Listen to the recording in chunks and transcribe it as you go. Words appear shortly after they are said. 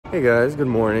Hey guys, good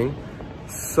morning.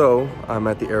 So I'm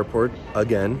at the airport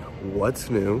again. What's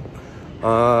new?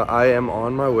 I am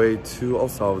on my way to El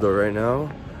Salvador right now.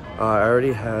 I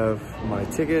already have my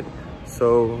ticket,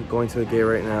 so going to the gate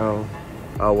right now.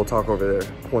 We'll talk over there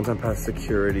once I'm past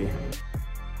security.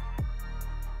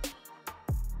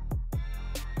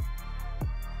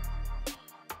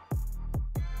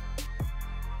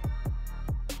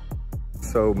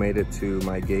 So made it to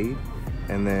my gate,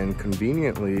 and then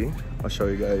conveniently, I'll show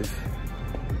you guys,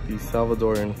 the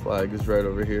Salvadorian flag is right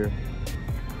over here.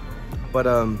 But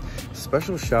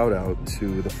special shout out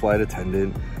to the flight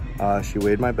attendant. She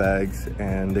weighed my bags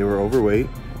and they were overweight,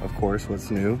 of course,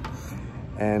 what's new.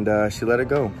 And she let it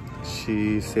go.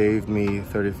 She saved me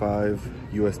 $35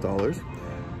 US.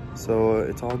 So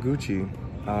it's all Gucci.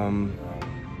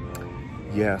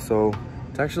 Yeah, so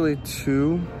it's actually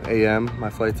 2 a.m. My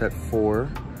flight's at 4.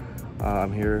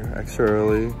 I'm here extra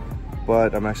early,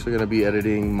 but I'm actually gonna be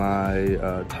editing my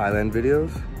Thailand videos.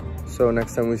 So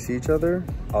next time we see each other,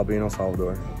 I'll be in El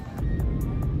Salvador.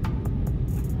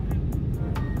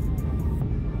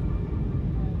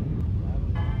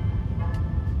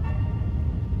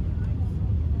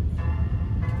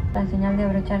 La señal de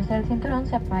abrocharse el cinturón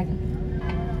se apague.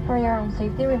 For your own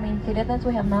safety, remain seated as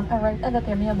we have not arrived at the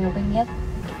terminal building yet.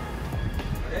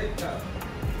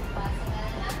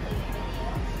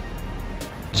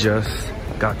 Just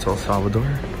got to El Salvador.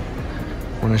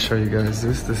 I want to show you guys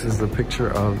this. This is the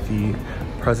picture of the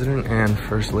president and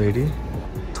first lady.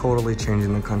 Totally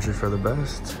changing the country for the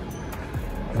best.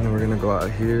 And then we're gonna go out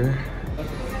here.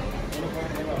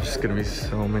 There's just gonna be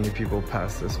so many people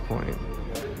past this point.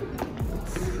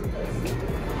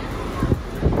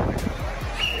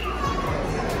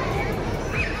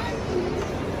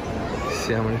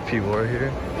 See how many people are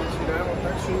here?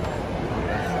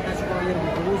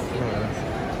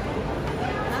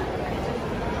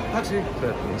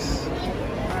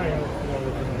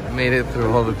 Made it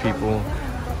through all the people.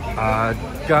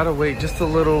 Gotta wait just a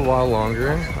little while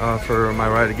longer for my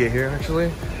ride to get here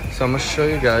actually. So I'm gonna show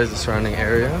you guys the surrounding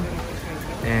area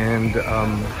and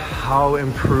how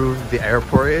improved the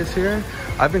airport is here.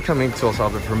 I've been coming to El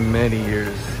Salvador for many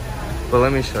years, but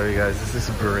let me show you guys. This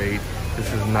is great.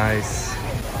 This is nice.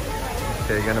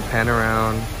 Okay, gonna pan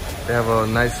around. They have a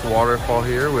nice waterfall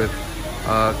here with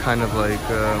kind of like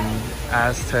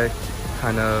Aztec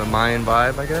kind of Mayan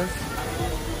vibe, I guess.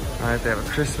 All right, they have a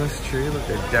Christmas tree. Look,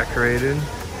 they're decorated.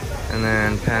 And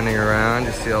then panning around,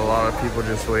 you see a lot of people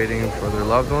just waiting for their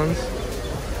loved ones.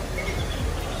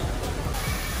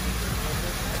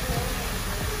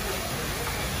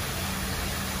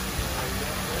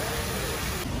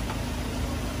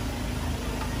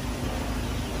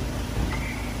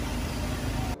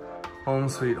 Home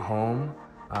sweet home.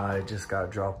 I just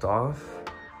got dropped off.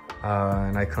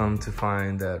 And I come to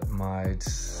find that my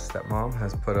stepmom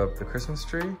has put up the Christmas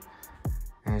tree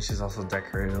and she's also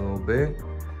decorated a little bit.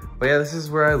 But yeah, this is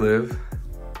where I live,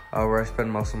 where I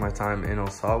spend most of my time in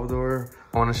El Salvador.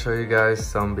 I want to show you guys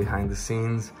some behind the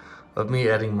scenes of me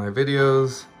editing my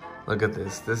videos. Look at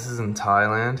this. This is in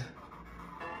Thailand.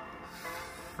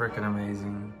 Freaking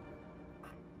amazing.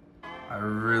 I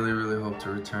really, really hope to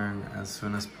return as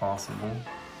soon as possible.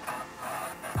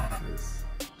 Look at this.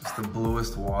 Just the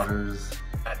bluest waters.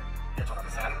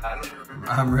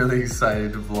 I'm really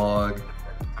excited to vlog.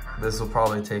 This will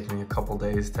probably take me a couple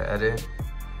days to edit.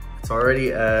 It's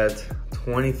already at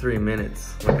 23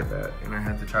 minutes. Look at that. And I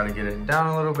have to try to get it down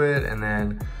a little bit and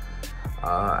then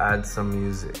add some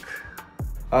music.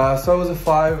 So it was a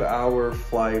 5-hour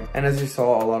flight. And as you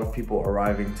saw, a lot of people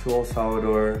arriving to El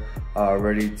Salvador,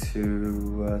 ready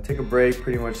to take a break,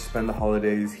 pretty much spend the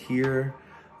holidays here.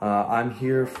 I'm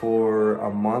here for a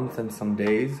month and some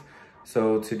days.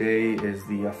 So today is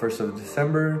the 1st of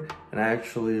December and I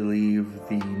actually leave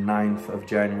the 9th of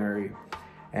January.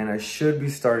 And I should be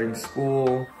starting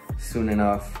school soon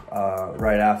enough,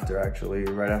 right after actually.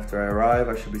 Right after I arrive,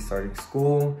 I should be starting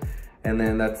school. And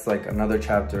then that's like another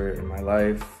chapter in my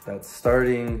life that's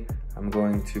starting. I'm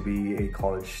going to be a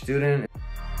college student.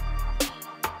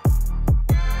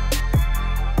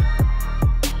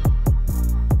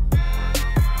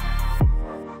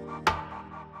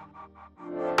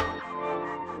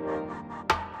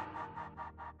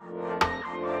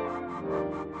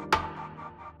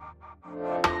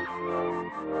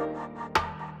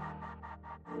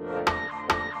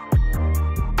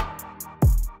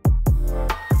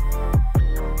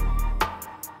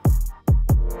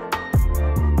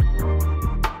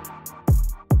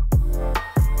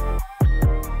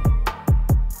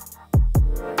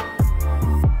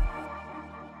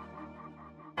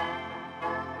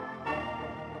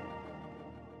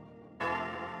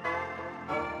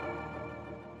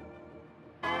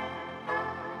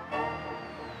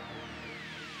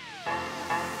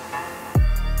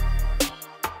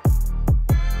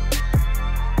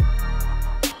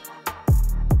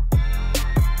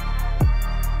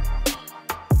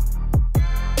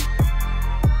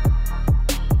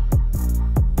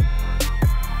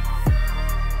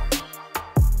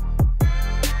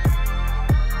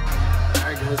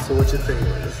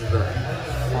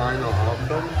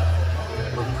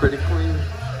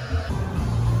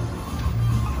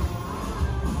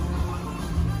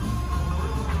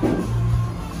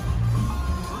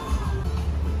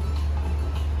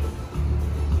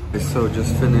 So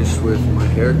just finished with my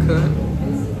haircut.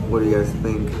 What do you guys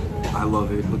think? I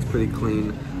love it. Looks pretty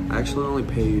clean. I actually only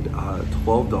paid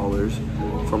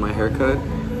 $12 for my haircut.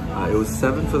 It was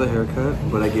 $7 for the haircut,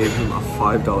 but I gave him a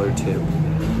 $5 tip.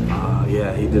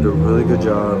 Yeah, he did a really good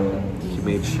job. He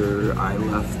made sure I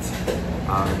left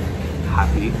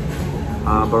happy.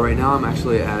 But right now I'm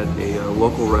actually at a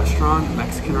local restaurant,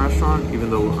 Mexican restaurant, even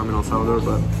though I'm in El Salvador,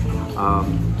 but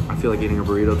I feel like eating a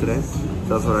burrito today.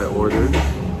 That's what I ordered.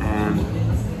 And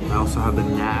I also have the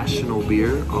national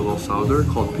beer of El Salvador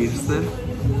called Pilsner.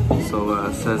 So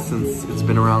it says since it's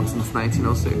been around since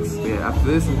 1906. But yeah, after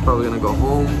this I'm probably gonna go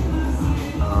home.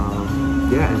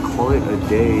 Yeah, and call it a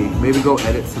day. Maybe go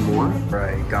edit some more.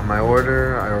 Right, got my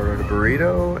order. I ordered a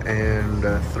burrito and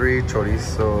 3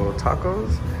 chorizo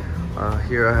tacos.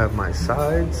 Here I have my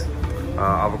sides.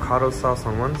 Avocado sauce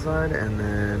on one side, and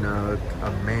then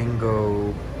a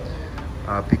mango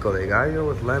pico de gallo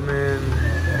with lemon.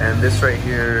 And this right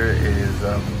here is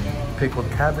pickled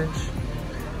cabbage.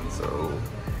 So,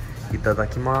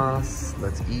 itadakimasu.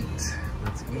 Let's eat.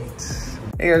 Let's eat.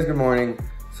 Hey guys, good morning.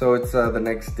 So it's the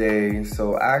next day.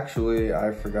 So actually,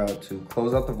 I forgot to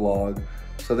close out the vlog.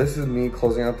 So this is me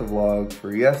closing out the vlog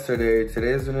for yesterday.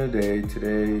 Today is a new day.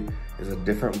 Today is a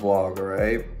different vlog, all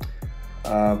right?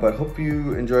 But hope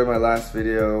you enjoyed my last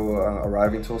video,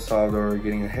 arriving to El Salvador,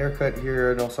 getting a haircut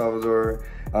here in El Salvador.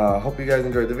 Hope you guys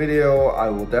enjoyed the video. I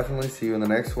will definitely see you in the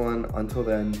next one. Until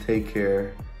then, take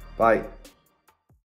care. Bye.